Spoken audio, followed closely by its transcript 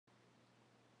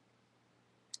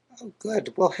Oh,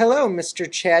 good. Well, hello,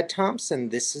 Mr. Chad Thompson.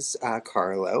 This is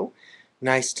Carlo.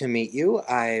 Nice to meet you.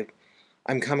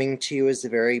 I'm coming to you as a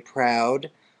very proud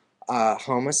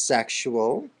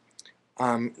homosexual,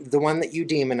 the one that you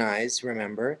demonize,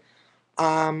 remember.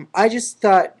 I just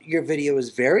thought your video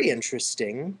was very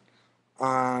interesting.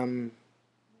 Um,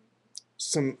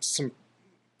 some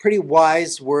pretty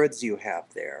wise words you have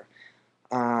there.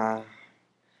 Uh,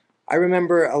 I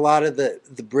remember a lot of the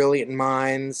brilliant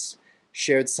minds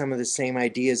shared some of the same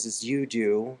ideas as you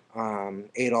do.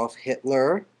 Adolf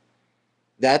Hitler,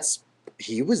 that's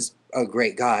he was a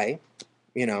great guy.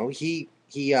 You know, he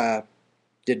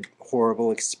did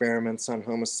horrible experiments on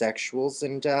homosexuals,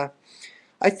 and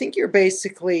I think you're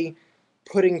basically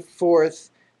putting forth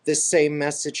the same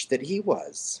message that he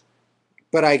was.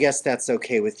 But I guess that's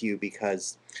okay with you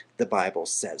because the Bible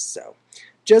says so.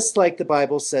 Just like the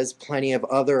Bible says plenty of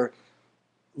other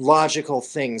logical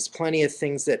things, plenty of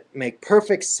things that make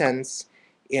perfect sense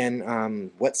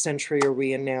in what century are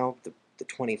we in now? The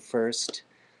 21st.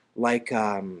 Like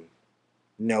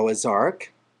Noah's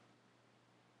Ark.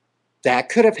 That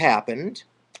could have happened.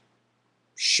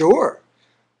 Sure.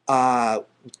 Uh,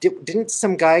 didn't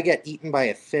some guy get eaten by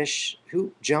a fish?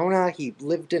 Who? Jonah? He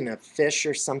lived in a fish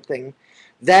or something.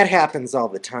 That happens all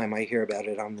the time. I hear about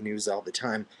it on the news all the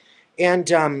time.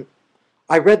 And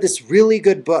I read this really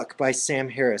good book by Sam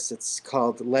Harris. It's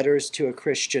called Letters to a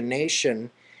Christian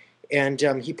Nation. And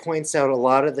he points out a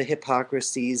lot of the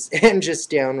hypocrisies and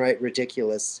just downright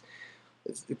ridiculous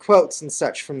quotes and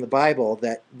such from the Bible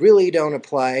that really don't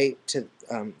apply to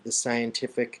the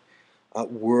scientific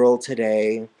world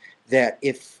today. That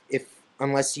if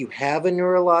unless you have a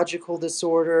neurological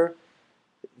disorder,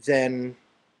 then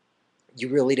you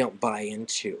really don't buy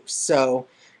into. So,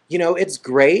 you know, it's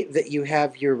great that you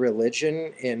have your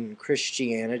religion in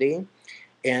Christianity.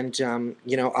 And,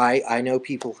 you know, I know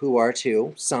people who are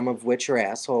too, some of which are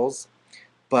assholes.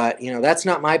 But, you know, that's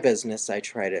not my business. I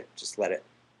try to just let it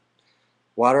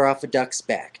water off a duck's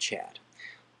back, Chad.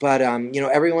 But, you know,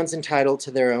 everyone's entitled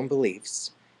to their own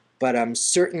beliefs. But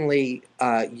certainly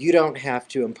you don't have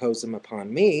to impose them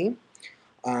upon me.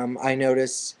 I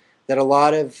notice that a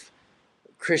lot of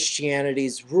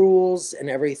Christianity's rules and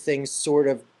everything sort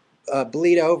of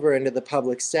bleed over into the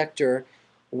public sector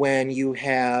when you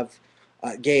have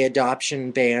gay adoption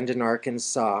banned in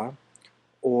Arkansas,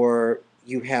 or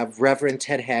you have Reverend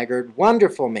Ted Haggard,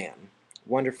 wonderful man,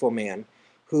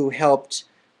 who helped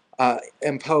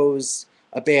impose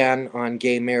a ban on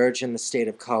gay marriage in the state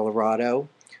of Colorado,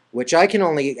 which I can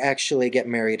only actually get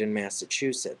married in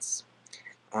Massachusetts.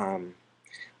 Um,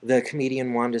 the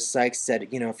comedian Wanda Sykes said,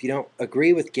 you know, if you don't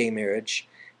agree with gay marriage,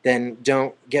 then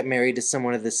don't get married to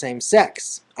someone of the same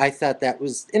sex. I thought that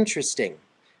was interesting.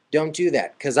 Don't do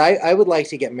that, because I would like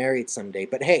to get married someday,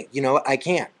 but hey, you know what? I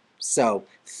can't. So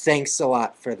thanks a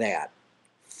lot for that.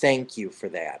 Thank you for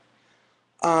that.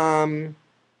 Um,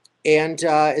 and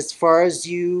as far as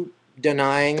you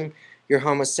denying your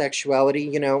homosexuality,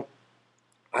 you know,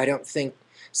 I don't think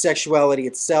sexuality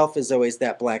itself is always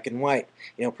that black and white.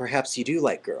 You know, perhaps you do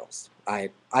like girls. I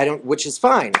don't, which is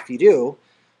fine if you do.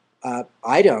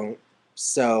 I don't.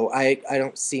 So I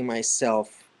don't see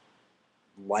myself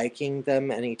liking them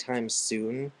anytime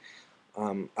soon.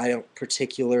 I don't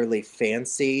particularly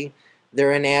fancy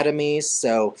their anatomy,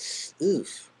 so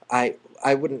oof, I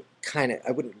wouldn't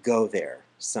I wouldn't go there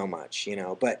so much, you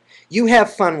know. But you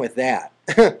have fun with that.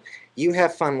 You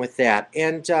have fun with that,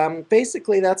 and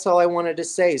basically that's all I wanted to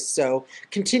say. So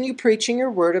continue preaching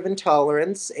your word of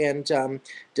intolerance and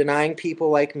denying people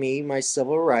like me my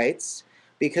civil rights,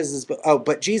 because oh,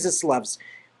 but Jesus loves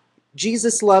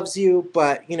you,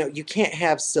 but you know you can't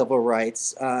have civil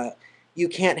rights. You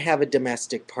can't have a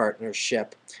domestic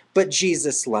partnership, but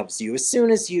Jesus loves you. As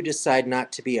soon as you decide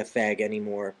not to be a fag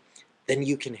anymore, then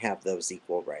you can have those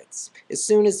equal rights. As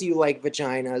soon as you like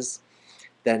vaginas,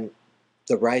 then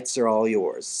the rights are all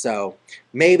yours. So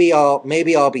maybe I'll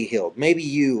be healed. Maybe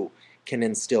you can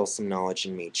instill some knowledge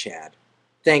in me, Chad.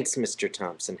 Thanks, Mr.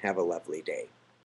 Thompson. Have a lovely day.